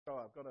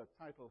I've got a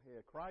title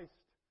here, Christ,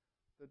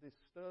 the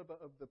disturber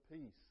of the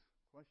peace,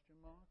 question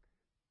mark.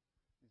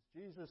 Is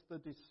Jesus the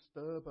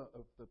disturber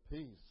of the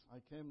peace?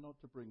 I came not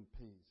to bring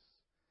peace.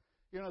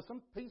 You know,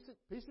 some peace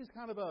is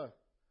kind of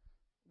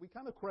we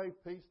kind of crave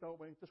peace, don't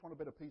we? Just want a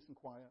bit of peace and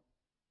quiet.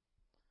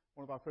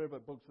 One of our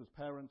favorite books as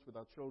parents with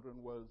our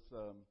children was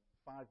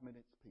 5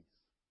 Minutes Peace.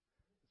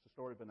 It's the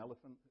story of an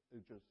elephant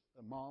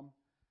a mom,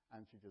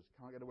 and she just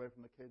can't get away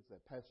from the kids.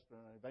 They're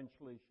pestering her.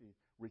 Eventually, she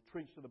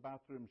retreats to the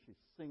bathroom. She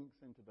sinks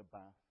into the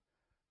bath.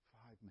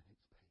 5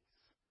 minutes peace.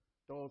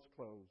 Doors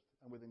closed,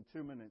 and within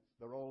 2 minutes,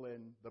 they're all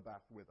in the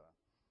bath with her.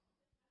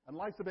 And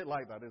life's a bit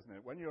like that, isn't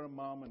it? When you're a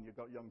mom and you've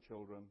got young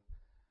children,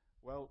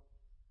 well,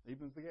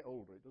 even as they get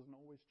older, it doesn't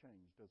always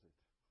change, does it?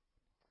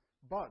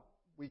 But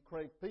we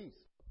crave peace.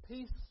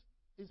 Peace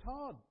is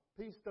hard.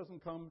 Peace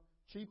doesn't come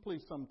cheaply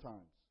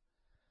sometimes.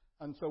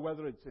 And so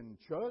whether it's in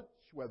church,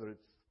 whether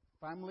it's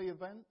family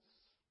events,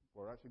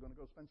 we're actually going to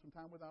go spend some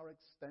time with our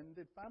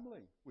extended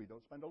family. We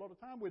don't spend a lot of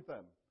time with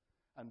them.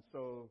 And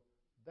so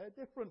they're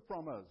different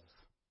from us.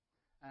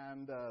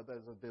 And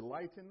there's a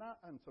delight in that,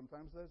 and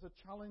sometimes there's a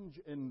challenge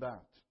in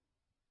that.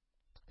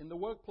 In the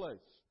workplace,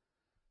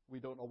 we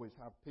don't always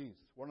have peace.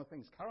 One of the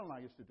things Carol and I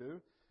used to do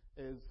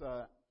is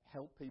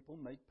help people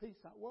make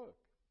peace at work.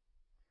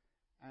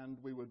 And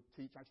we would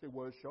teach actually a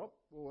workshop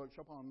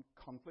on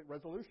conflict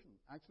resolution.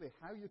 Actually,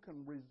 how you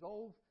can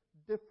resolve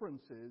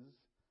differences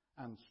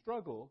and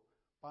struggle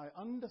by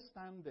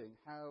understanding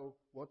how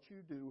what you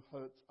do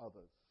hurts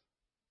others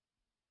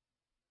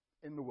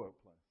in the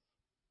workplace.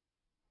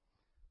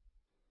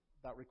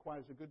 That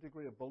requires a good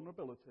degree of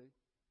vulnerability,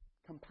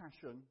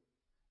 compassion,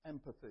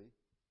 empathy,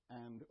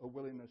 and a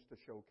willingness to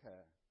show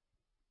care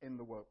in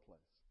the workplace.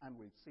 And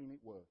we've seen it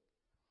work.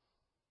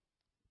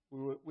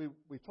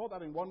 We taught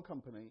that in one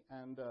company,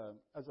 and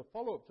as a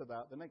follow-up to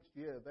that, the next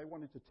year, they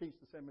wanted to teach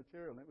the same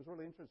material. And it was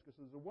really interesting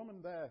because there's a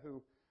woman there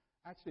who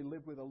actually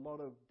lived with a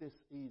lot of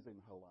dis-ease in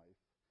her life,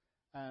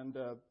 and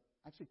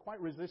actually quite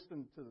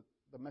resistant to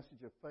the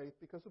message of faith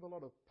because of a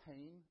lot of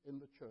pain in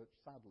the church,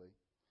 sadly.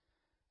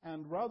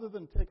 And rather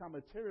than take our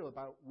material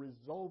about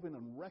resolving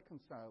and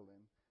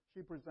reconciling,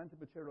 she presented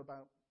material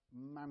about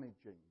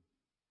managing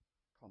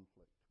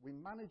conflict. We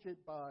manage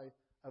it by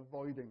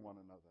avoiding one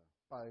another,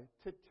 by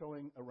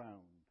tiptoeing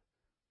around,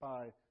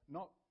 by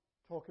not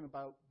talking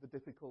about the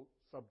difficult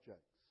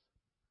subjects.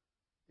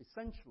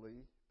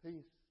 Essentially,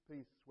 peace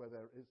where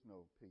there is no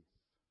peace.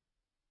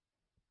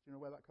 Do you know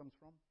where that comes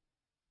from?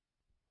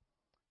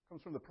 It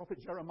comes from the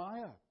prophet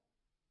Jeremiah.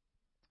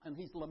 And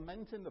he's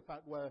lamenting the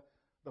fact where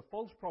the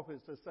false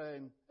prophets are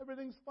saying,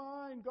 everything's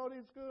fine, God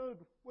is good,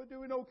 we're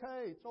doing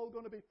okay, it's all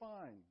going to be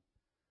fine.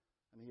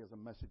 And he has a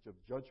message of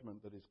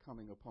judgment that is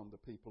coming upon the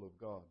people of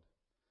God.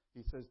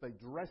 He says, they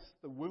dress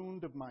the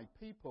wound of my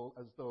people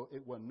as though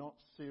it were not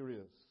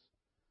serious.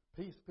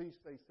 Peace, peace,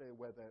 they say,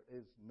 where there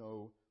is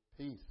no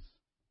peace.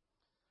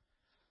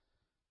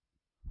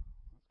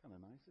 That's kind of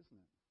nice, isn't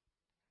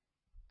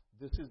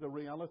it? This is the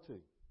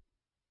reality.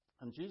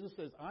 And Jesus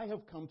says, I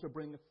have come to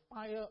bring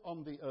fire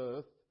on the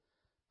earth,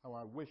 how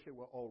I wish it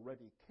were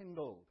already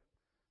kindled.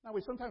 Now,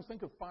 we sometimes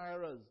think of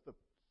fire as the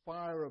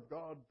fire of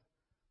God,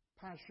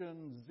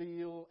 passion,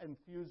 zeal,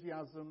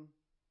 enthusiasm.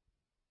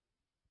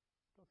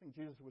 I don't think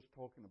Jesus was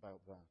talking about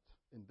that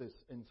in this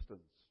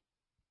instance.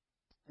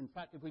 In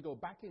fact, if we go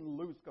back in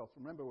Luke's Gospel,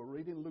 remember we're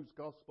reading Luke's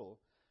Gospel,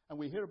 and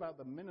we hear about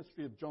the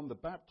ministry of John the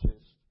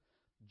Baptist.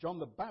 John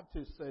the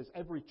Baptist says,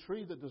 every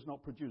tree that does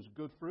not produce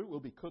good fruit will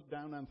be cut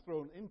down and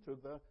thrown into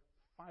the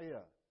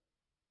fire.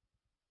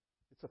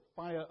 It's a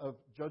fire of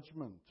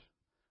judgment.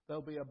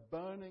 There'll be a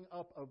burning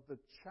up of the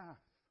chaff.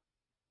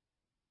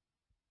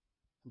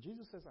 And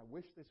Jesus says, I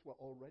wish this were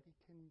already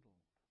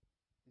kindled.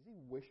 Is he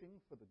wishing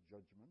for the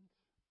judgment?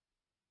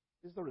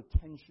 Is there a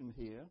tension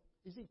here?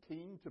 Is he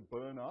keen to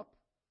burn up?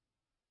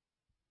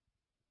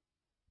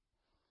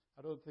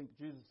 I don't think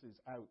Jesus is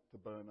out to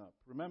burn up.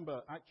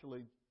 Remember,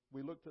 actually,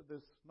 we looked at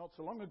this not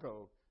so long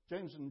ago.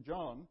 James and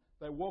John,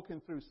 they're walking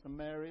through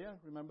Samaria.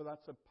 Remember,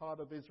 that's a part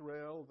of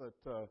Israel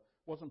that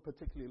wasn't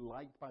particularly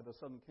liked by the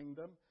southern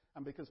kingdom.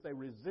 And because they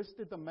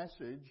resisted the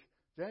message,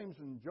 James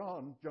and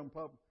John jump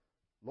up.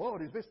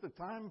 Lord, is this the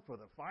time for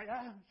the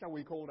fire? Shall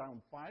we call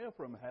down fire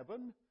from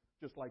heaven?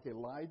 Just like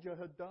Elijah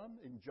had done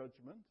in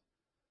judgment.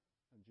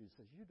 And Jesus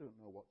says, you don't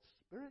know what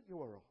spirit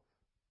you are of.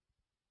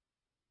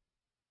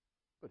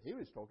 But here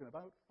he's talking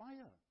about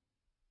fire.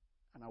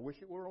 And I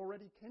wish it were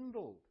already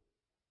kindled.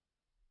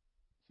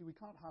 See, we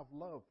can't have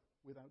love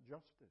without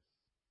justice.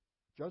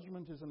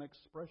 Judgment is an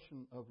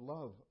expression of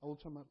love,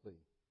 ultimately.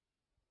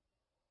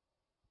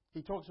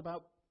 He talks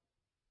about,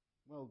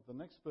 well, the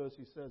next verse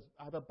he says,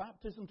 I have a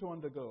baptism to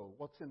undergo.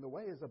 What's in the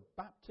way is a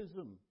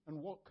baptism, and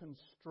what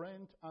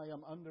constraint I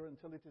am under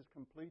until it is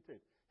completed.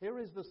 Here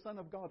is the Son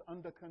of God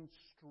under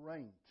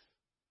constraint.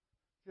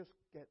 Just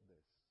get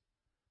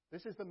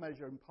this. This is the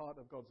measure and part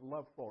of God's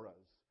love for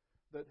us,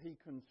 that he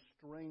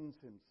constrains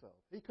himself.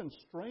 He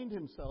constrained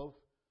himself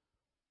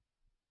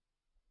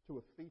to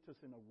a fetus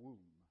in a womb,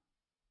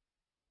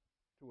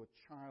 to a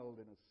child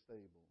in a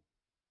stable,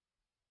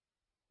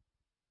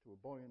 to a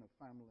boy in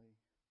a family,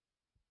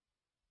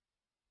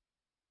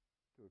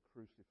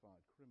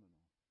 crucified criminal.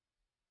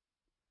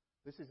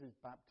 This is his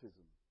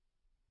baptism.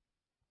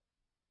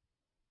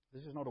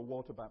 This is not a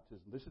water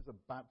baptism. This is a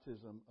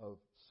baptism of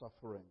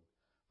suffering,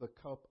 the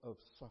cup of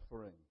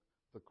suffering,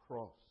 the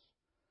cross.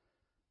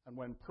 And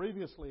when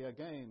previously,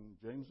 again,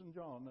 James and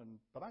John,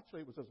 but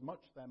actually it was as much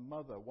their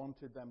mother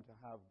wanted them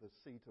to have the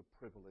seat of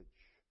privilege,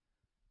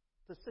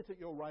 to sit at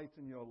your right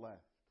and your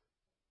left.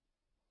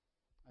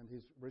 And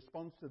his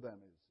response to them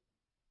is,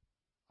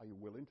 are you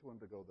willing to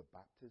undergo the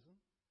baptism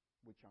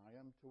which I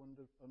am to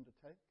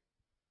undertake?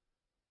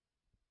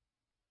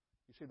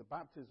 You see, the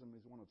baptism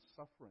is one of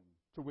suffering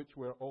to which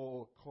we're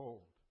all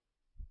called.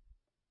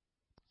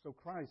 So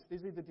Christ,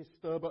 is he the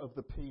disturber of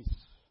the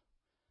peace?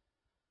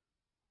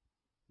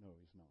 No,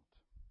 he's not.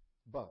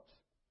 But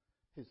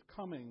his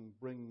coming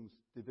brings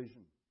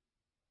division.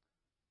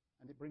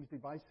 And it brings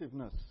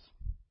divisiveness.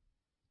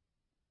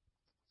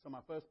 So my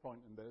first point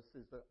in this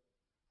is that,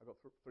 I've got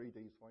 3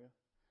 Ds for you.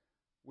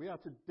 We are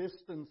to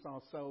distance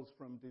ourselves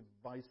from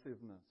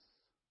divisiveness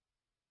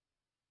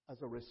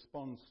as a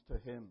response to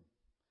him.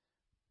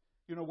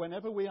 You know,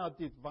 whenever we are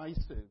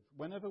divisive,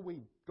 whenever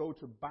we go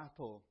to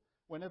battle,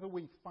 whenever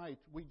we fight,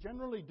 we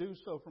generally do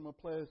so from a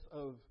place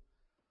of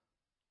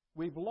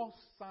we've lost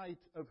sight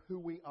of who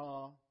we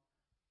are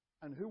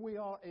and who we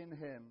are in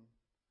him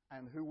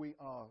and who we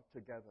are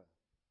together.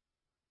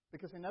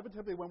 Because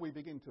inevitably when we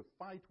begin to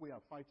fight, we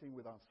are fighting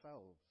with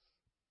ourselves.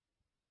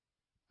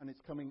 And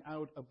it's coming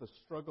out of the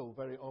struggle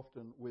very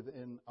often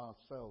within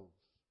ourselves.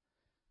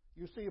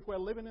 You see, if we're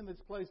living in this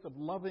place of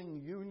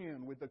loving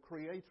union with the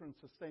Creator and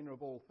Sustainer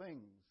of all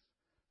things,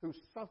 who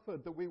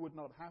suffered that we would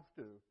not have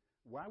to,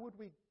 why would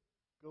we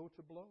go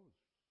to blows?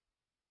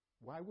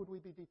 Why would we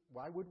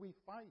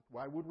fight?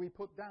 Why would we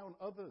put down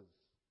others?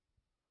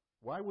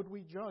 Why would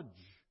we judge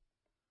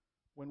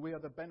when we are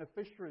the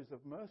beneficiaries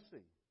of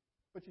mercy?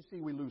 But you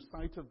see, we lose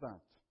sight of that.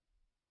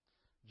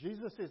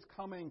 Jesus'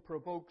 coming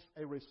provokes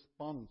a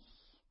response.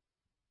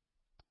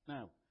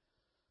 Now,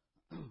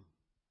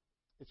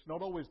 it's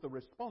not always the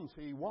response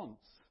he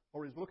wants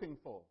or is looking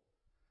for.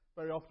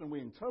 Very often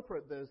we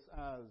interpret this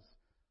as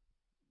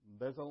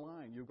there's a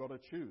line you've got to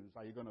choose.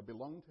 Are you going to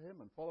belong to him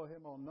and follow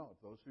him or not?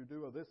 Those who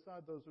do are this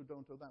side, those who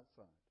don't are that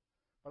side.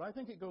 But I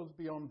think it goes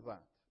beyond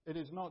that. It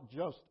is not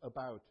just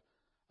about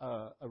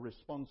a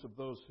response of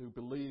those who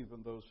believe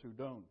and those who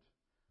don't.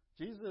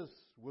 Jesus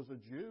was a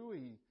Jew.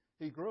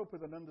 He grew up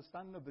with an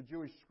understanding of the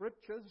Jewish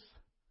scriptures.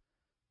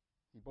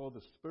 He bore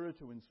the Spirit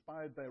who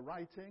inspired their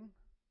writing.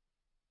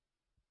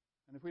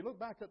 And if we look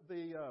back at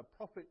the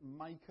prophet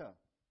Micah,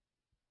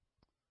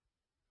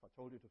 if I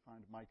told you to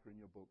find Micah in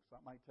your books, that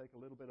might take a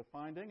little bit of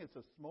finding. It's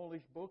a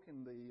smallish book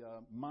in the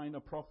minor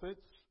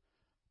prophets.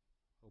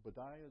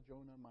 Obadiah,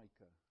 Jonah,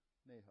 Micah,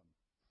 Nahum.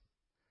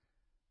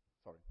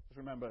 Sorry. Just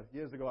remember,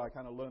 years ago I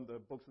kind of learned the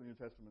books of the New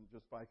Testament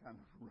just by kind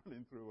of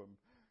running through them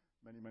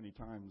many, many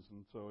times.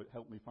 And so it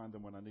helped me find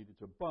them when I needed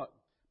to. But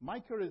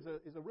Micah is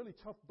a really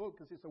tough book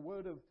because it's a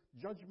word of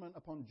judgment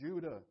upon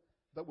Judah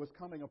that was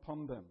coming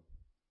upon them.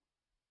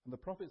 And the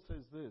prophet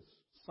says this: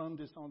 son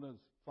dishonors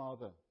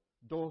father,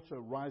 daughter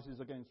rises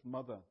against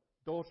mother,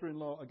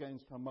 daughter-in-law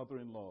against her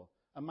mother-in-law.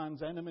 A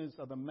man's enemies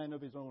are the men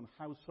of his own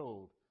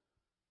household.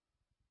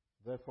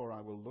 Therefore I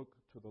will look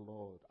to the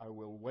Lord. I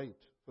will wait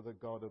for the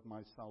God of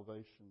my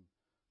salvation.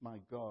 My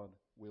God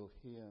will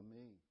hear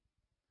me.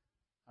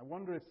 I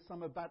wonder if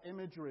some of that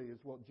imagery is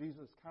what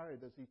Jesus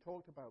carried as he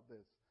talked about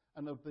this,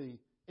 and of the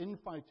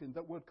infighting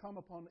that would come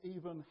upon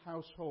even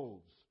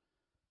households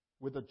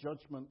with the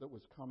judgment that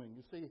was coming.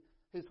 You see,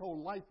 his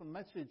whole life and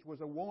message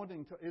was a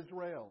warning to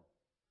Israel.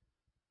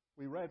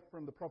 We read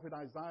from the prophet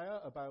Isaiah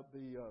about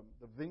the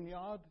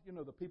vineyard, you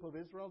know, the people of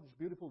Israel, this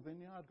beautiful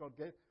vineyard. God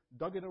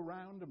dug it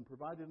around and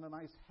provided a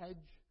nice hedge.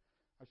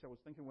 Actually, I was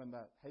thinking when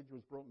that hedge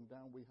was broken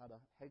down, we had a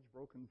hedge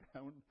broken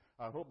down.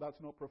 I hope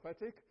that's not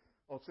prophetic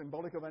or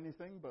symbolic of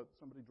anything, but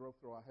somebody drove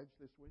through our hedge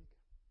this week.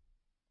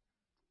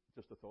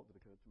 Just a thought that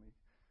occurred to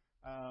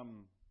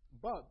me.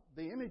 But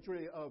the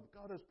imagery of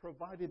God has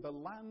provided the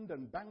land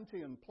and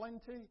bounty and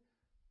plenty.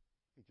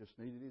 He just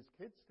needed his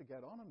kids to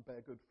get on and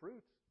bear good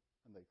fruit,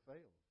 and they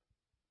failed.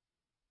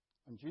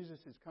 And Jesus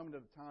is coming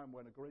at a time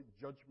when a great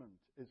judgment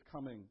is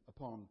coming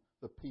upon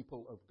the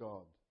people of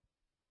God.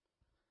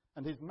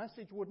 And his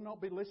message would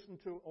not be listened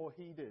to or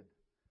heeded,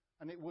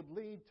 and it would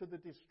lead to the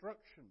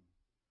destruction.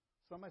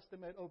 Some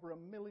estimate over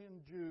 1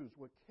 million Jews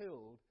were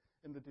killed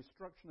in the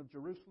destruction of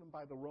Jerusalem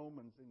by the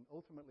Romans in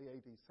ultimately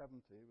AD 70.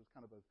 It was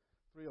kind of a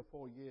 3 or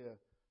 4 year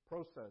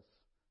process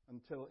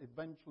until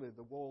eventually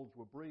the walls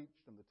were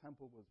breached and the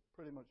temple was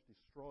pretty much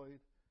destroyed,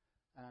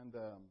 and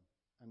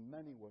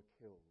many were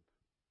killed.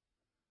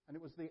 And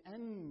it was the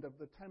end of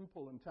the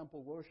temple and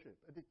temple worship,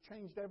 and it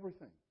changed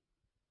everything.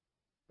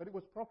 But it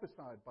was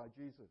prophesied by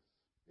Jesus.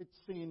 It's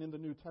seen in the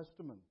New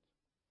Testament.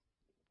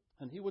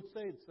 And he would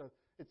say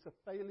it's a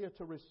failure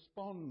to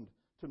respond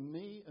to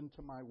me and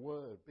to my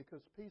word,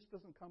 because peace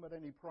doesn't come at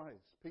any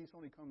price. Peace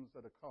only comes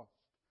at a cost.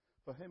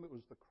 For him it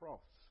was the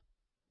cross.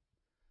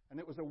 And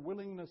it was a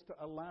willingness to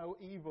allow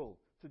evil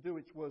to do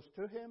its worst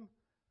to him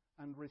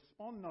and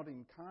respond not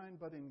in kind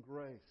but in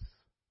grace.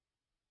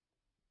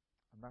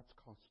 And that's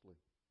costly.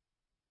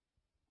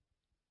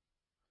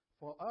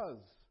 For us,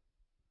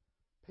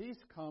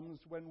 peace comes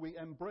when we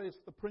embrace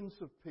the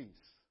Prince of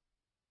Peace.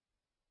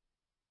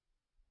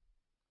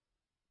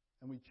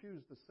 And we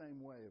choose the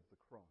same way of the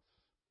cross.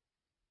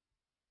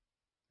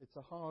 It's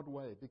a hard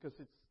way because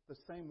it's the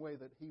same way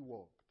that he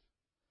walked.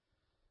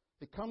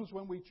 It comes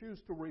when we choose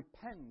to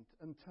repent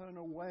and turn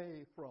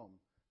away from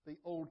the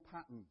old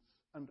patterns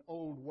and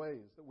old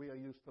ways that we are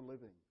used to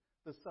living,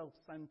 the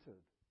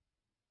self-centered,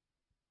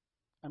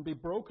 and be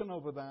broken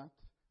over that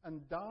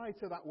and die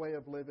to that way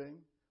of living,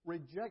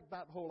 reject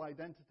that whole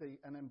identity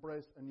and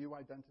embrace a new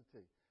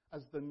identity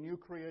as the new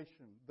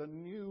creation, the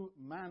new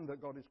man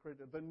that God has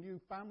created, the new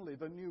family,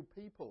 the new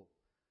people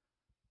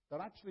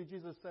that actually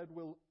Jesus said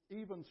will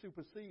even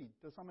supersede,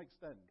 to some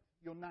extent,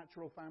 your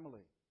natural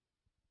family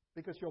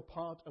because you're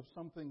part of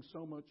something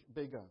so much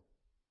bigger.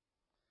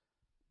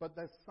 But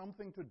there's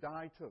something to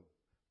die to.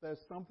 There's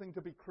something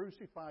to be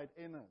crucified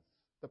in us,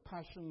 the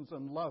passions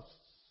and lusts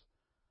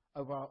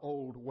of our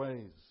old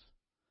ways.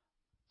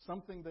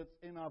 Something that's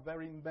in our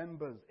very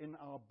members, in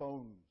our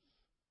bones.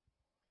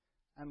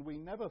 And we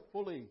never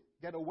fully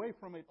get away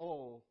from it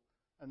all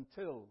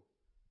until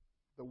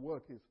the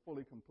work is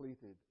fully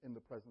completed in the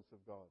presence of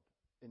God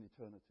in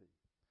eternity.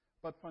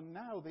 But for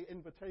now, the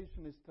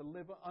invitation is to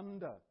live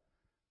under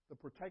the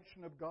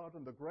protection of God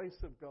and the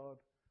grace of God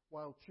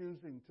while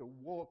choosing to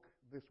walk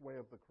this way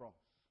of the cross.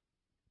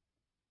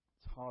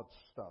 It's hard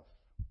stuff.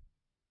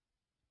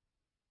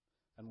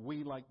 And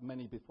we, like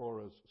many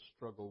before us,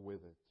 struggle with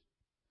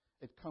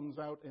it. It comes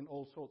out in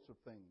all sorts of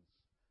things.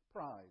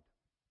 Pride.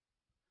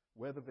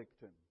 We're the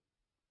victim.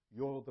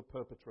 You're the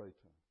perpetrator.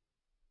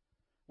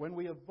 When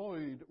we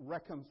avoid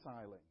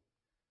reconciling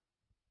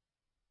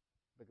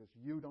because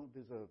you don't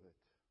deserve it.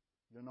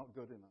 You're not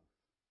good enough.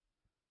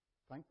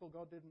 Thankful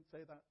God didn't say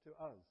that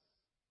to us.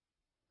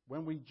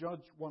 When we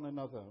judge one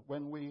another,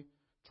 when we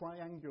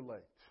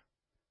triangulate.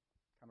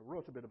 Kind of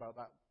wrote a bit about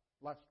that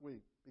last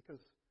week because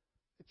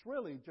it's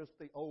really just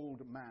the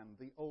old man,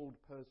 the old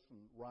person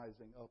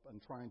rising up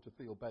and trying to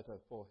feel better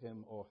for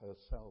him or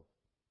herself.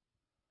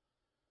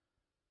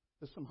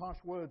 There's some harsh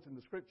words in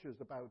the scriptures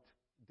about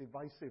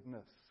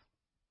divisiveness.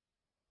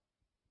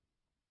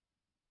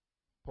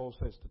 Paul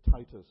says to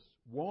Titus,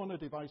 warn a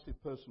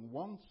divisive person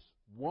once,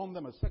 warn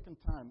them a second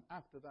time.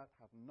 After that,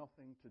 have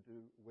nothing to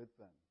do with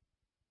them.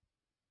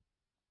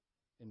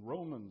 In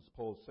Romans,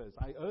 Paul says,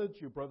 I urge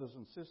you, brothers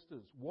and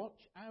sisters, watch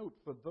out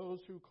for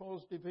those who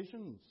cause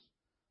divisions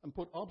and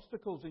put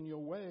obstacles in your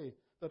way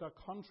that are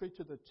contrary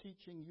to the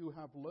teaching you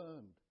have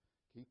learned.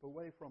 Keep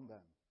away from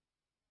them.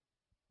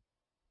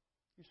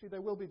 You see,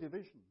 there will be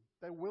division.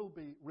 There will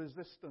be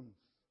resistance.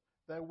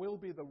 There will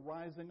be the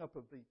rising up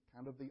of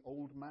the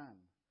old man.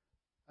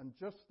 And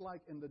just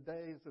like in the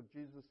days of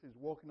Jesus'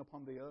 walking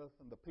upon the earth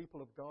and the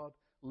people of God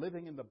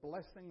living in the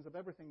blessings of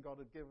everything God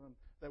had given,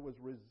 there was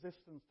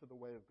resistance to the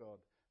way of God.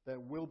 There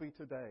will be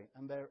today,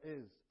 and there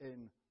is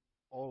in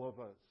all of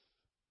us.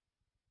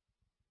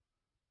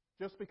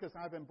 Just because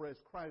I've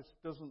embraced Christ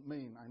doesn't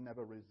mean I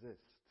never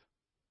resist.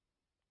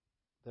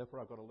 Therefore,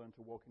 I've got to learn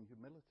to walk in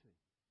humility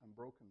and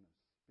brokenness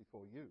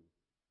before you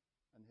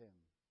and him.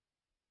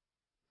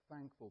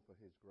 Thankful for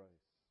his grace.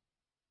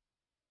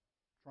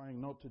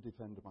 Trying not to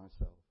defend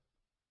myself.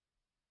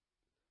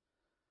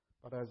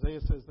 But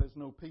Isaiah says there's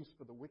no peace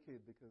for the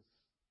wicked because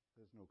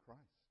there's no Christ.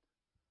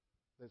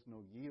 There's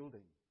no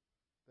yielding.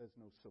 There's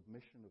no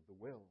submission of the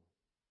will.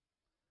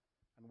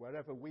 And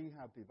wherever we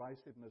have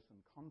divisiveness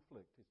and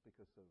conflict, it's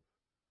because of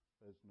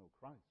there's no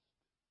Christ.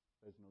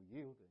 There's no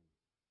yielding.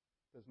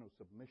 There's no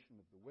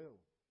submission of the will.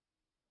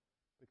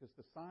 Because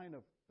the sign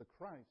of the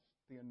Christ,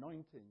 the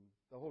anointing,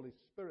 the Holy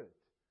Spirit,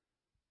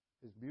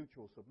 is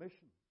mutual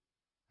submission.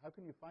 How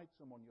can you fight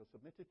someone you're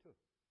submitted to?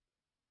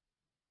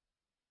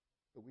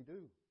 But we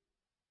do.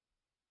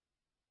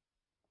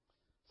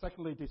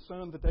 Secondly,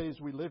 discern the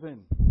days we live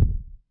in.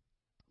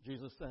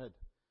 Jesus said,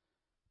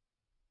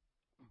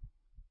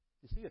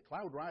 you see a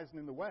cloud rising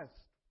in the west.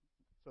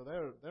 So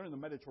they're in the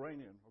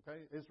Mediterranean,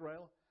 okay?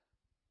 Israel.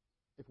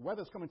 If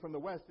weather's coming from the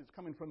west, it's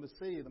coming from the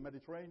sea, the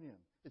Mediterranean.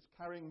 It's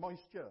carrying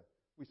moisture.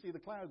 We see the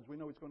clouds, we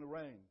know it's going to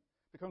rain.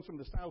 If it comes from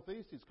the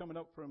southeast, it's coming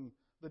up from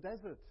the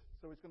desert.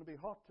 So it's going to be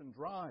hot and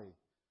dry.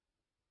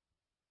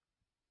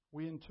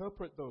 We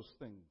interpret those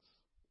things.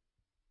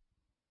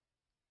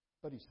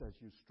 But he says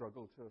you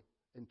struggle to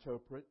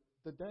interpret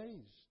the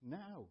days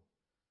now.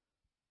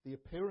 The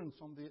appearance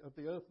of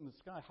the earth and the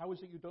sky. How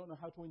is it you don't know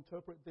how to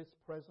interpret this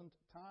present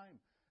time?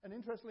 And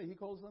interestingly, he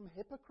calls them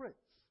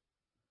hypocrites,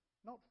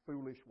 not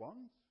foolish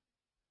ones.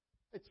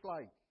 It's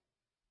like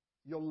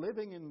you're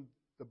living in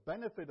the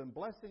benefit and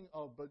blessing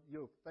of, but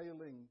you're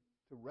failing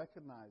to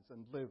recognize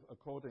and live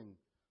according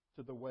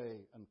to the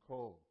way and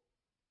call.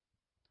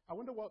 I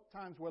wonder what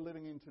times we're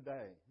living in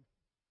today.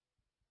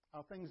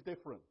 Are things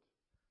different?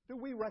 Do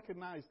we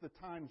recognize the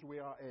times we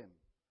are in?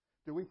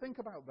 Do we think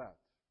about that?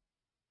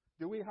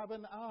 Do we have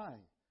an eye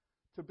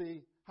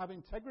to have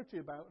integrity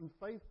about and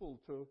faithful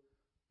to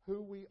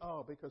who we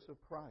are because of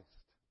Christ?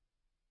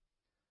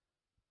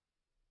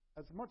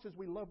 As much as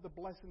we love the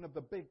blessing of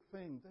the big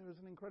thing, there is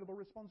an incredible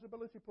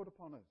responsibility put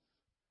upon us.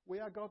 We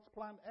are God's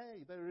plan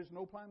A. There is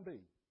no plan B.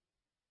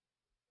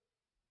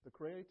 The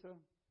Creator,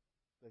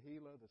 the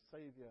Healer, the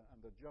Savior,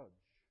 and the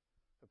Judge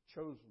have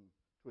chosen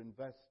to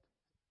invest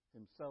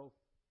Himself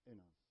in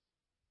us,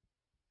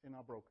 in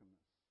our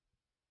brokenness.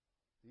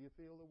 Do you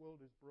feel the world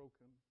is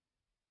broken?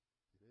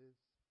 It is.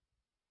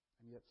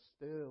 And yet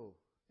still,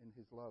 in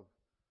His love,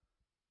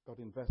 God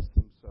invests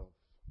Himself.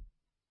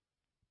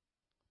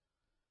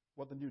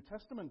 What the New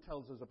Testament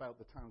tells us about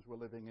the times we're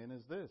living in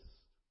is this.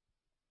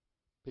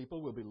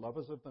 People will be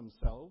lovers of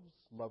themselves,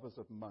 lovers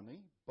of money,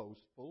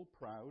 boastful,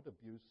 proud,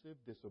 abusive,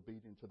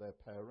 disobedient to their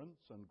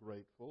parents,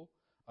 ungrateful,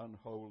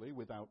 unholy,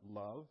 without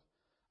love,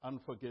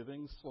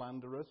 unforgiving,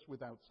 slanderous,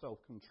 without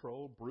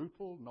self-control,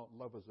 brutal, not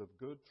lovers of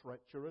good,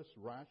 treacherous,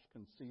 rash,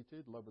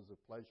 conceited, lovers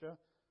of pleasure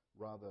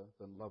rather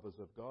than lovers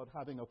of God,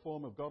 having a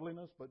form of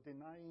godliness but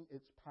denying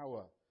its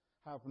power.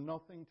 Have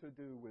nothing to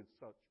do with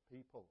such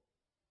people.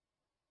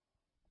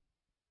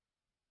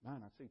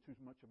 Man, I see too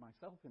much of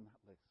myself in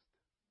that list.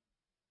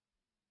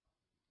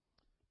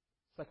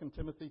 2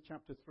 Timothy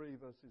chapter 3,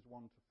 verses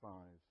 1 to 5.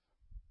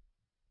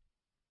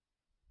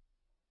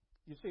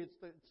 You see,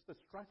 it's the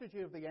strategy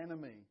of the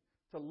enemy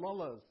to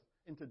lull us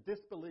into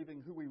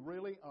disbelieving who we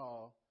really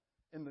are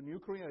in the new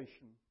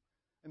creation,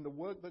 in the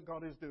work that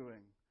God is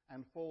doing,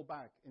 and fall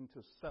back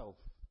into self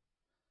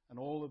and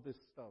all of this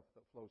stuff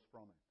that flows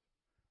from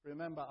it.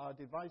 Remember, our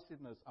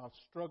divisiveness, our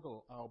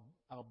struggle,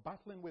 our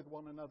battling with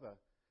one another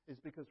is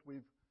because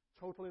we've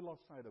totally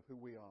lost sight of who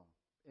we are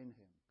in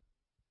Him.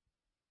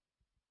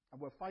 And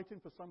we're fighting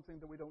for something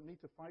that we don't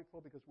need to fight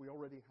for because we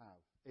already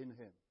have in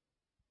Him.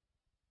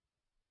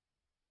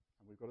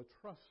 And we've got to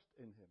trust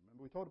in Him.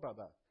 Remember, we talked about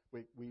that.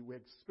 We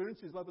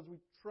experience His love as we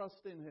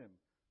trust in Him,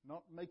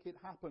 not make it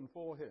happen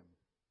for Him.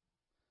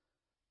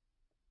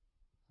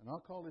 And our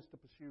call is to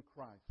pursue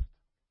Christ.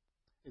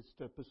 It's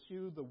to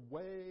pursue the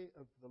way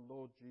of the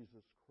Lord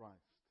Jesus Christ,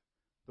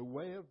 the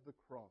way of the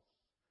cross,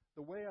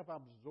 the way of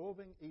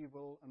absorbing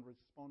evil and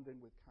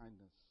responding with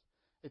kindness.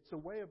 It's a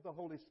way of the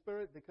Holy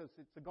Spirit because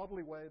it's a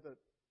godly way that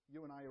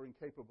you and I are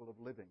incapable of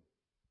living.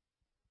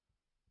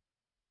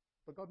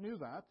 But God knew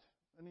that,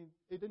 and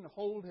He didn't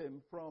hold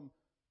Him from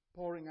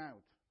pouring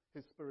out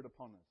His Spirit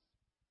upon us.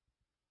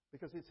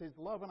 Because it's His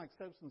love and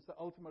acceptance that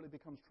ultimately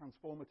becomes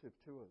transformative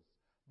to us.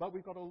 But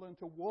we've got to learn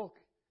to walk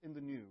in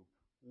the new,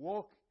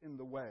 walk in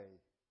the way.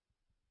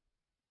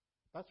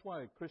 That's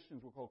why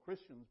Christians were called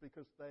Christians,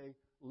 because they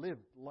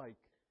lived like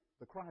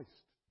the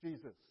Christ,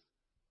 Jesus.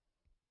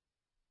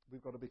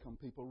 We've got to become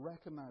people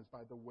recognized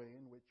by the way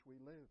in which we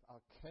live,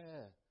 our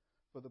care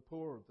for the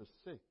poor, the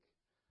sick.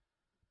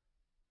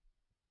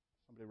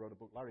 Somebody wrote a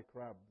book, Larry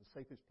Crabb, The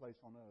Safest Place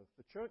on Earth.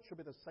 The church should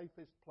be the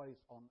safest place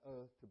on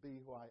earth to be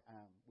who I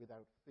am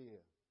without fear.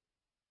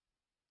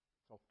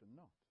 It's often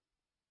not,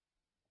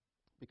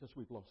 because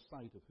we've lost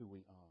sight of who we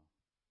are.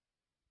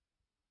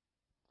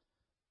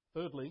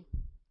 Thirdly,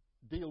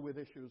 deal with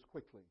issues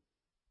quickly.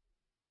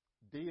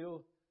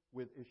 Deal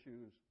with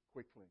issues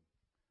quickly.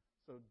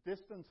 So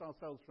distance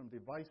ourselves from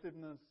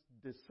divisiveness,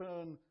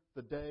 discern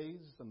the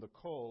days and the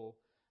call,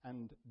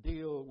 and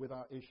deal with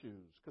our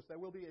issues. Because there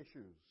will be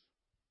issues.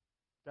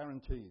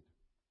 Guaranteed.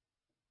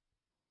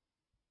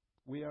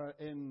 We are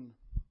in,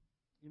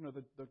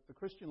 the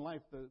Christian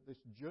life, this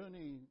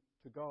journey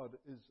to God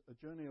is a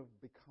journey of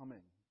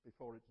becoming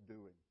before it's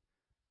doing.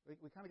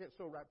 We kind of get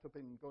so wrapped up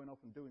in going off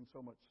and doing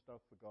so much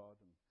stuff for God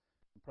and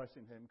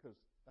impressing Him, because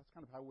that's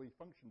kind of how we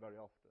function very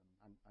often.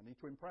 I need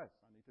to impress.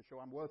 I need to show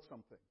I'm worth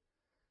something.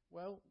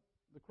 Well,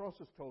 the cross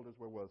has told us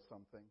we're worth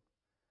something.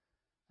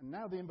 And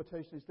now the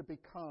invitation is to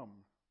become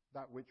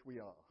that which we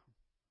are.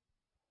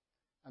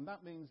 And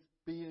that means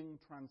being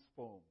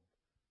transformed.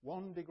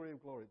 1 degree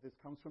of glory. This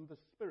comes from the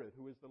Spirit,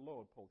 who is the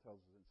Lord, Paul tells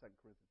us in 2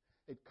 Corinthians.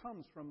 It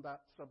comes from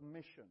that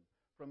submission,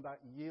 from that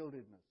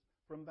yieldedness,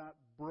 from that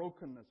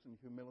brokenness and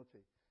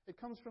humility. It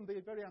comes from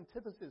the very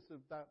antithesis of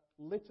that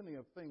litany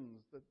of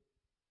things that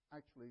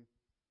actually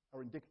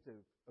are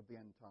indicative of the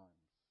end times.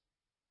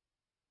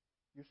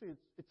 You see,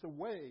 it's a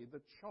way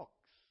that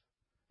shocks.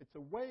 It's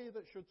a way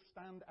that should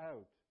stand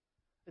out.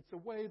 It's a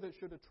way that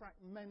should attract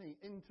many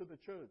into the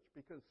church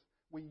because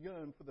we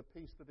yearn for the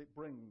peace that it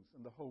brings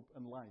and the hope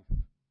and life.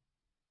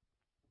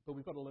 But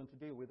we've got to learn to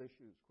deal with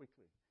issues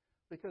quickly.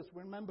 Because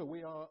remember,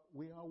 we are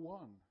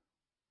one.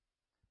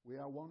 We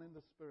are one in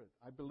the Spirit.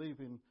 I believe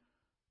in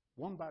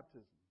one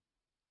baptism,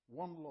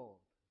 one Lord,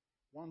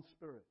 one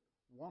Spirit,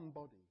 one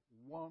body,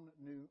 one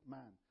new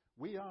man.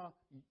 We are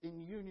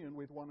in union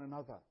with one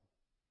another.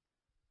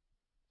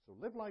 So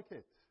live like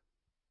it.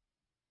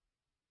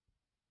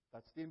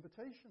 That's the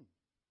invitation.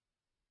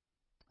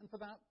 And for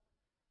that,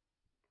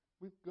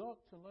 we've got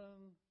to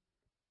learn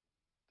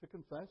to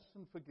confess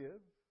and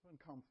forgive and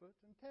comfort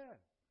and care.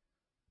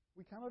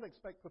 We cannot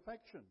expect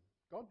perfection.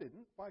 God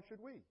didn't. Why should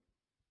we?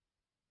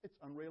 It's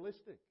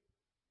unrealistic.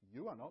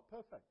 You are not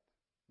perfect.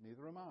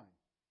 Neither am I.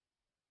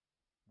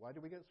 Why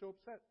do we get so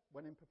upset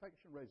when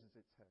imperfection raises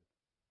its head?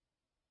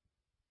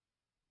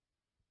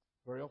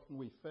 Very often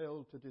we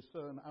fail to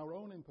discern our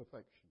own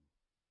imperfection.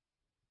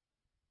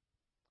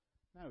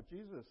 Now,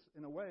 Jesus,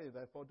 in a way,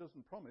 therefore,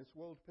 doesn't promise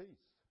world peace,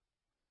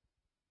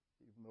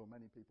 even though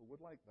many people would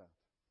like that.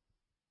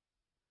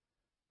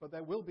 But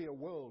there will be a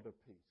world of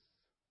peace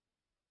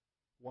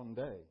one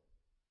day.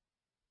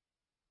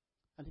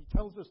 And he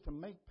tells us to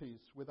make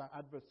peace with our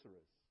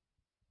adversaries.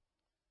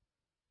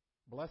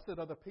 Blessed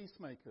are the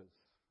peacemakers,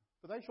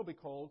 for they shall be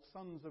called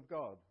sons of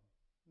God,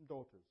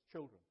 daughters,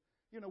 children.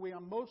 You know, we are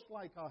most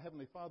like our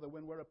Heavenly Father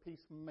when we're a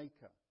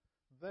peacemaker.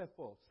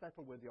 Therefore,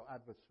 settle with your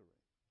adversary.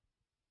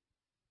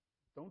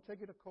 Don't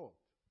take it to court.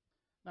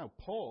 Now,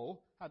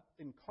 Paul had,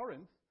 in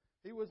Corinth,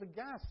 he was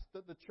aghast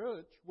that the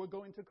church were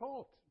going to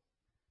court.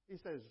 He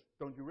says,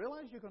 don't you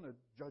realize you're going to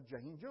judge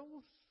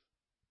angels?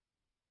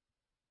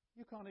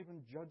 You can't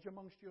even judge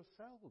amongst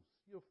yourselves.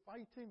 You're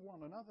fighting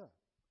one another.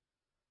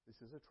 This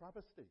is a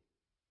travesty.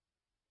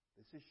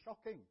 This is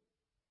shocking.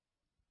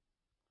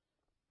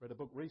 Read a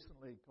book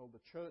recently called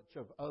The Church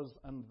of Us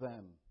and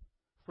Them.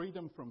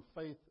 Freedom from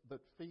faith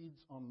that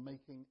feeds on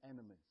making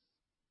enemies.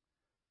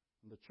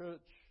 And the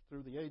church,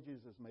 through the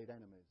ages, has made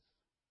enemies.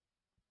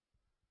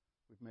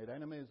 We've made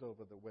enemies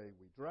over the way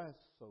we dress,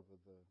 over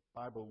the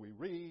Bible we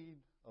read,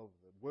 over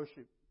the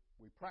worship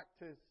we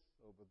practice,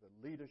 over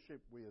the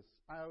leadership we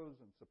espouse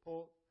and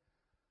support,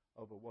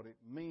 over what it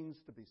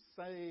means to be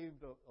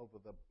saved, over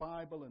the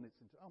Bible and its...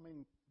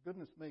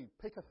 goodness me,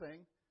 pick a thing,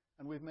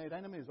 and we've made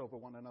enemies over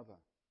one another.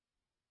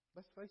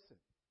 Let's face it.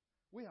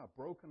 We are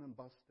broken and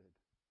busted.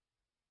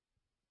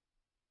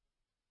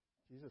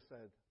 Jesus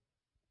said,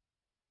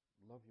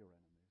 love your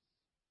enemies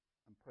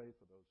and pray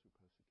for those who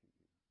persecute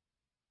you.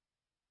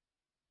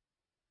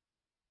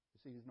 You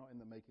see, he's not in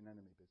the making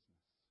enemy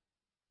business.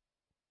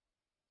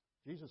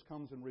 Jesus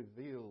comes and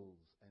reveals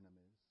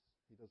enemies.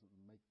 He doesn't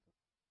make them.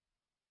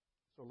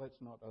 So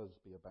let's not us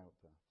be about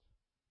that.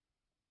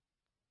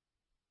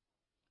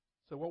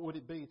 So what would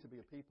it be to be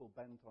a people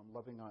bent on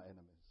loving our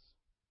enemies,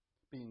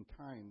 being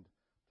kind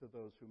to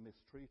those who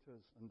mistreat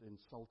us and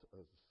insult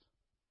us,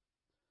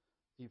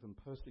 even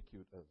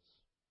persecute us?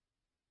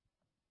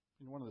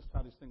 And one of the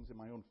saddest things in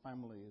my own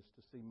family is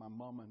to see my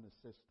mom and her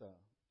sister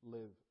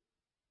live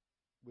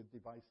with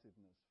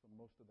divisiveness for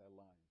most of their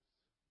lives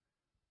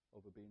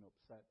over being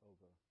upset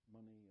over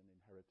money and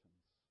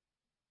inheritance.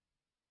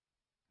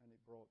 And it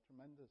brought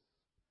tremendous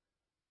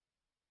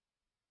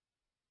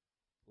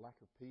lack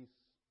of peace,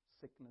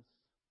 sickness.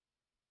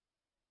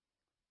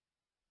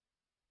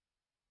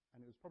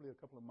 And it was probably a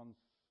couple of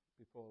months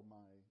before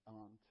my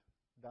aunt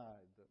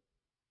died that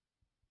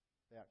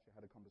they actually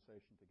had a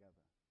conversation together.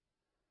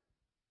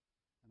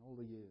 And all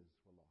the years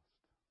were lost.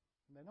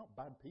 And they're not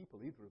bad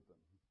people, either of them.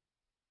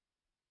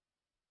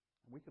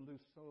 And we can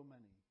lose so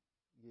many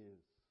years,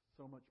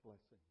 so much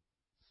blessing,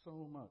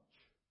 so much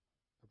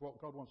of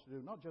what God wants to do,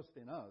 not just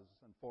in us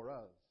and for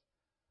us,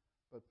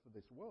 but for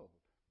this world,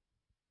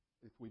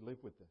 if we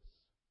live with this.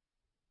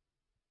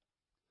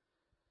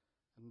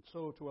 And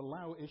so to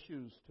allow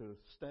issues to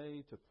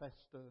stay, to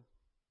fester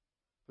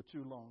for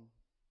too long,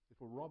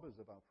 it will rob us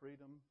of our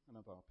freedom and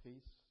of our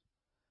peace,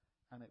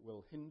 and it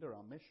will hinder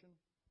our mission.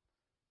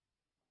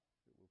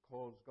 It will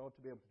cause God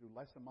to be able to do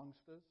less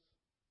amongst us,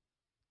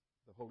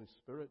 the Holy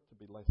Spirit to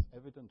be less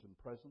evident and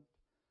present,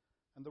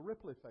 and the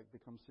ripple effect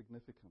becomes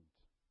significant.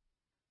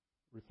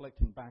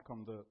 Reflecting back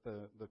on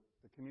the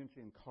community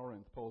in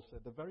Corinth, Paul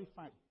said, the very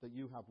fact that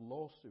you have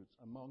lawsuits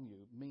among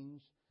you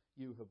means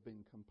you have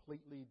been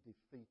completely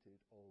defeated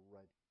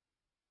already.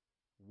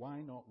 Why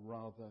not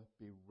rather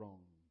be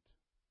wronged?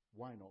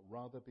 Why not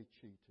rather be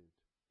cheated?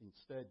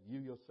 Instead, you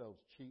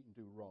yourselves cheat and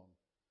do wrong,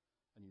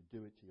 and you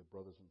do it to your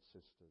brothers and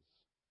sisters.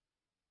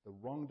 The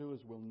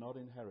wrongdoers will not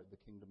inherit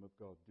the kingdom of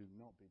God. Do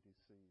not be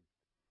deceived.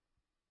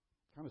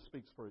 It kind of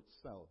speaks for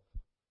itself.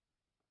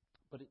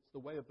 But it's the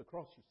way of the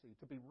cross, you see.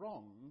 To be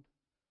wronged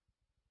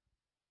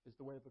is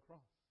the way of the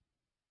cross.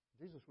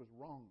 Jesus was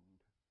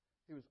wronged.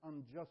 He was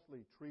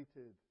unjustly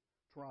treated,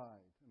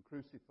 tried, and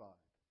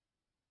crucified.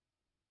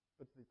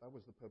 But that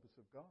was the purpose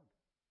of God.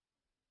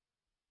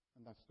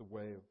 And that's the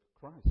way of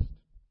Christ.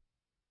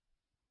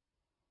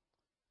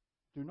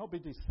 Do not be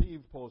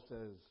deceived, Paul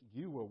says.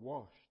 You were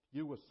washed,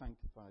 you were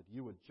sanctified,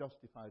 you were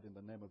justified in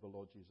the name of the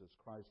Lord Jesus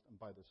Christ and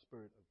by the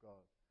Spirit of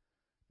God.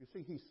 You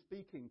see, he's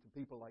speaking to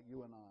people like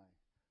you and I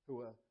who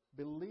are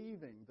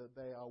believing that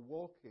they are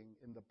walking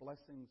in the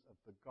blessings of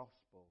the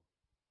gospel.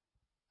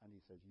 And he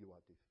says, you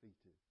are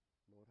defeated.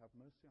 Lord, have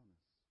mercy on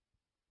us.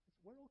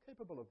 We're all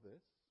capable of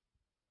this.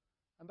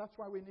 And that's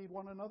why we need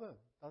one another.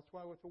 That's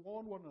why we're to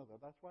warn one another.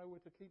 That's why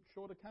we're to keep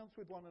short accounts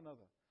with one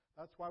another.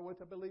 That's why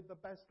we're to believe the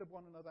best of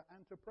one another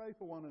and to pray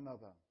for one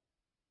another.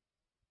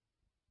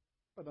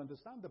 But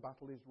understand, the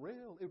battle is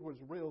real. It was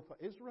real for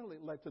Israel.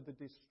 It led to the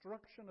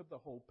destruction of the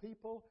whole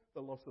people,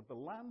 the loss of the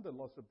land, the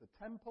loss of the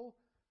temple,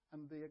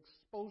 and the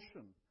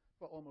expulsion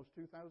for almost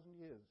 2,000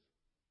 years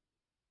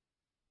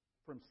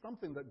from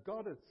something that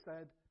God had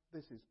said,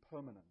 this is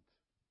permanent.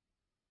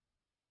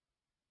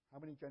 How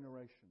many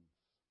generations?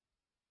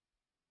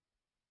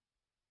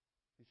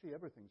 You see,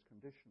 everything's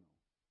conditional,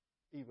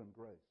 even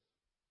grace.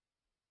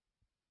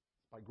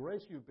 By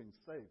grace you've been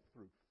saved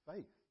through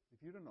faith. If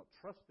you do not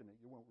trust in it,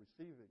 you won't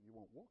receive it, you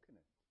won't walk in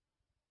it.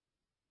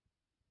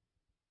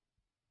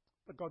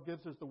 But God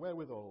gives us the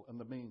wherewithal and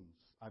the means,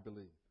 I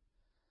believe.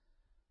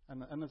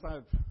 And as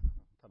I'm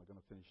kind of going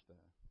to finish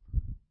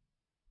there.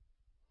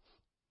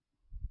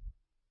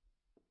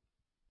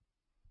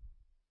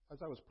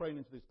 As I was praying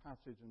into this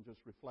passage and just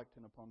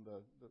reflecting upon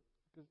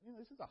because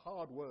this is a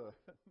hard word,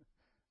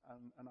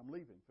 and I'm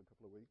leaving for a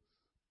couple of weeks.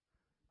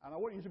 And I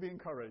want you to be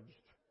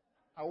encouraged.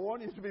 I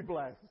want you to be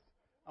blessed.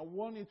 I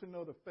want you to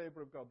know the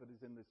favor of God that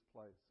is in this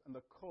place and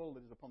the call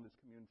that is upon this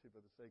community for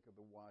the sake of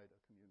the wider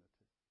community.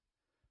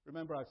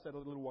 Remember, I said a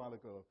little while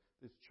ago,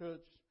 this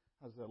church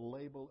has a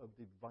label of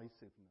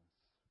divisiveness.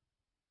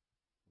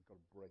 We've got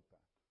to break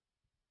that.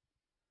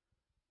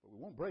 But we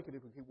won't break it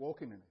if we keep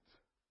walking in it.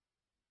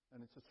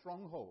 And it's a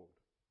stronghold.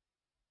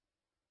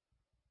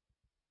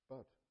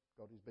 But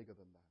God is bigger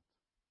than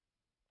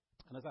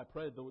that. And as I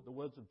prayed, the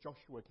words of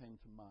Joshua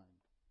came to mind.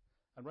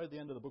 I read the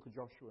end of the book of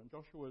Joshua, and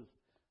Joshua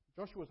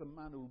was a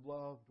man who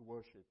loved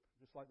worship,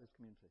 just like this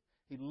community.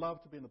 He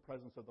loved to be in the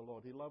presence of the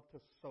Lord. He loved to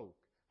soak.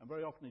 And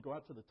very often he'd go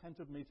out to the tent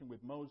of meeting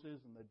with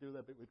Moses, and they'd do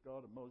their bit with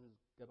God, and Moses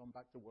get on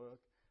back to work,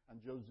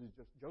 and Joshua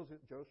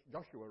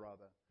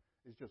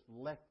is just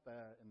left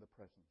there in the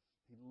presence.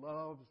 He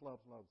loves the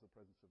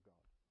presence of God.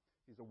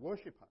 He's a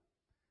worshipper.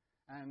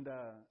 And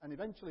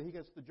eventually he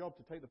gets the job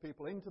to take the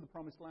people into the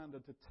promised land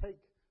and to take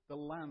the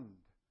land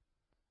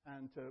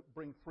and to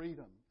bring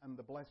freedom and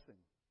the blessing.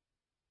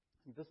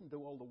 He doesn't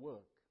do all the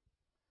work.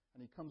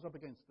 And he comes up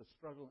against the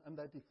struggle, and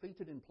they're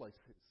defeated in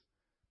places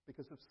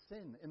because of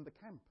sin in the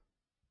camp,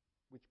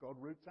 which God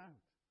roots out.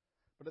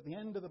 But at the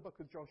end of the book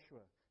of Joshua,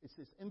 it's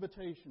this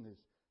invitation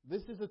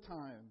this is a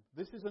time,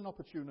 this is an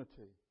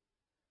opportunity.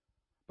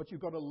 But you've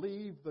got to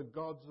leave the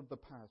gods of the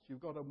past. You've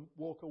got to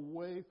walk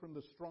away from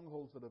the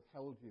strongholds that have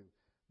held you.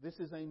 This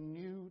is a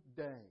new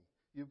day.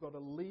 You've got to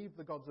leave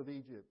the gods of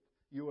Egypt.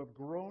 You have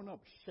grown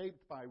up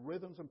shaped by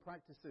rhythms and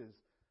practices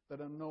that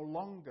are no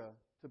longer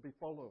to be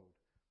followed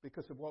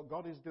because of what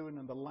God is doing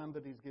in the land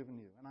that He's given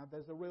you. And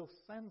there's a real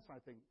sense, I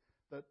think,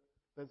 that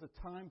there's a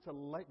time to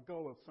let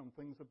go of some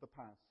things of the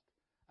past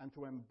and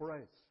to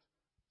embrace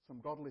some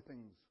godly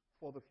things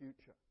for the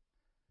future.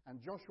 And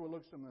Joshua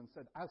looks at them and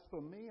said, "As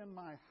for me and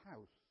my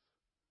house,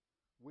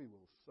 we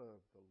will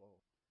serve the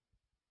Lord.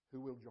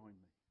 Who will join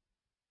me?"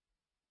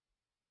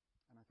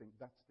 And I think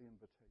that's the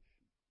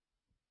invitation.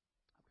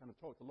 I've kind of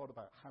talked a lot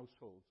about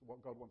households,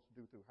 what God wants to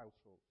do through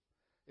households.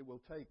 It will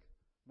take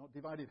not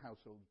divided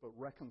households, but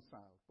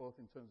reconciled, both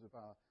in terms of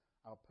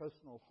our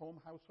personal home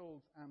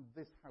households and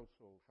this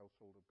household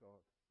of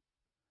God.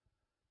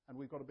 And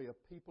we've got to be a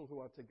people who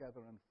are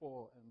together and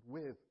for and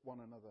with one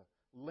another,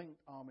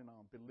 linked arm in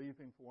arm,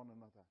 believing for one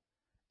another,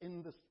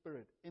 in the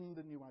Spirit, in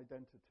the new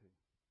identity.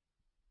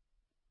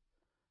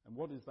 And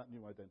what is that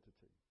new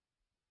identity?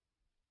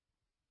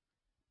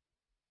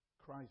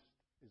 Christ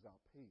is our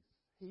peace.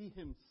 He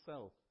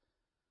Himself,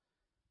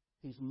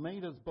 He's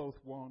made us both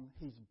one.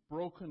 He's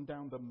broken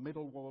down the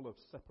middle wall of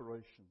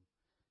separation.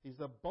 He's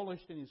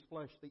abolished in His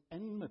flesh the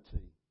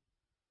enmity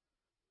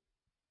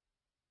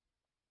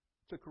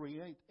to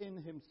create in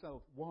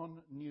Himself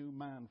one new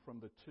man from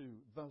the two,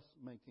 thus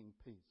making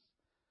peace.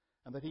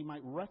 And that He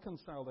might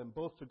reconcile them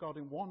both to God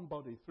in one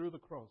body through the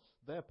cross,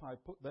 thereby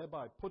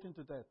putting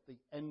to death the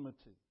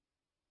enmity.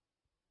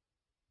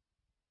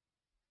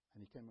 And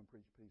He came and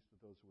preached peace to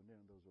those who were near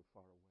and those who were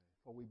far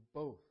away.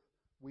 For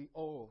we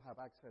all have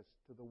access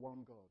to the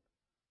one God,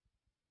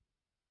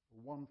 the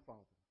one Father,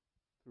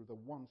 through the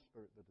one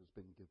Spirit that has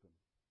been given.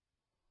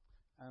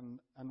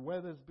 And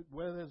where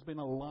there's been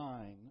a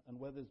line and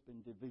where there's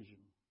been division,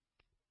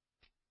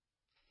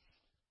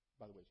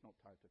 by the way, it's not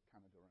tied to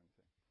Canada or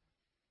anything.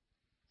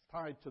 It's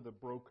tied to the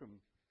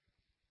broken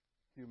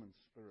human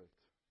spirit.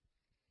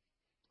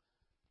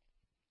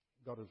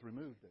 God has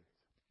removed it,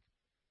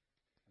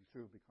 and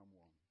two have become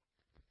one.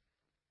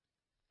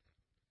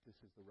 This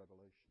is the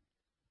revelation.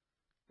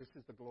 This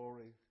is the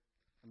glory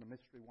and the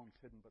mystery once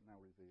hidden but now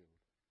revealed.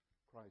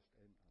 Christ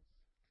in us.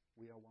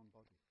 We are one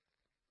body,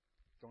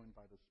 joined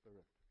by the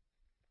Spirit.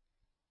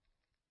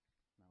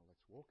 Now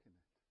let's walk in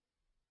it.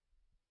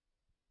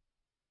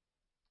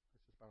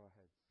 Let's just bow our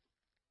heads.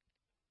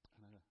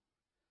 And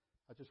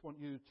I just want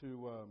you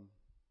to,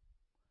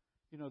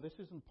 this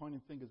isn't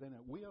pointing fingers in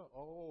it. We are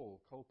all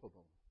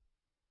culpable.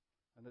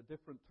 And at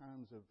different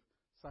times have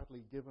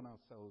sadly given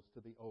ourselves to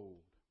the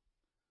old.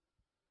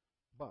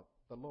 But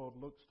the Lord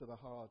looks to the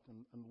heart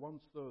and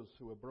wants those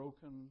who are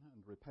broken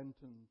and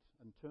repentant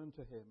and turn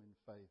to Him in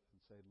faith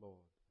and say,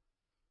 "Lord,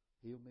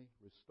 heal me,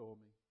 restore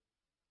me,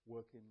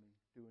 work in me,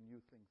 do a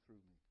new thing through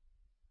me."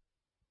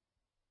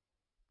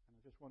 And I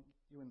just want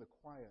you in the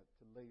quiet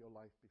to lay your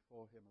life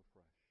before Him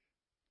afresh.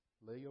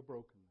 Lay your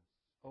brokenness.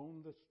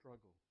 Own the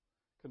struggle.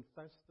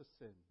 Confess the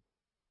sin.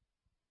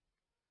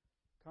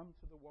 Come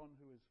to the one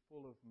who is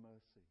full of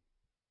mercy.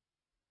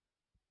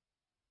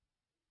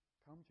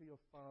 Come to your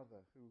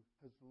Father who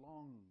has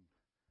longed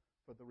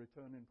for the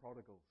returning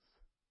prodigals,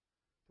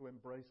 to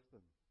embrace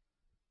them,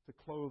 to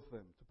clothe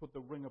them, to put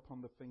the ring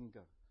upon the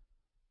finger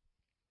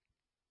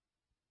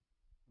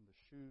and the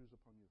shoes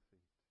upon your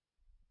feet.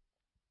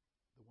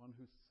 The one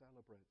who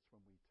celebrates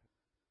when we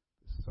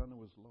The son who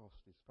was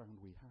lost is found.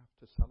 We have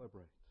to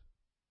celebrate.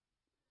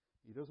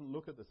 He doesn't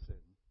look at the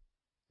sin.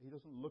 He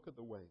doesn't look at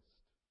the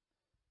waste.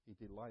 He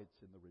delights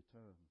in the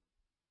return.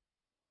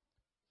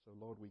 So,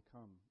 Lord, we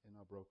come in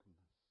our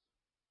brokenness.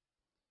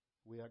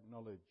 We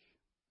acknowledge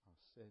our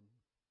sin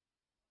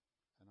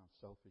and our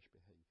selfish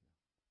behavior.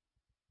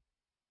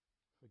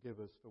 Forgive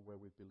us for where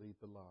we've believed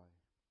the lie.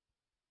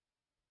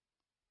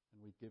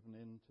 And we've given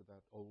in to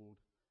that old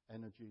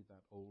energy,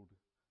 that old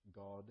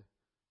God.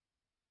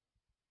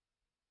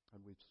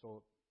 And we've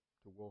sought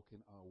to walk in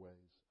our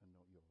ways and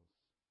not yours.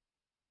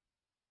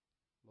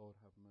 Lord,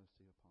 have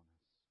mercy upon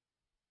us.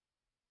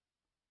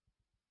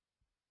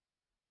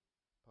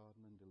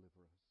 Pardon and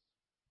deliver us.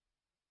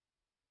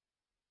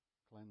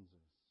 Cleanse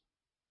us.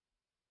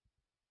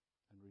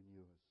 And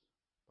renew us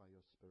by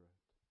your Spirit.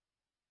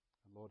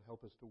 And Lord,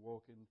 help us to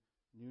walk in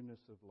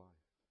newness of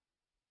life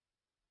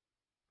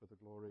for the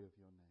glory of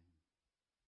your name.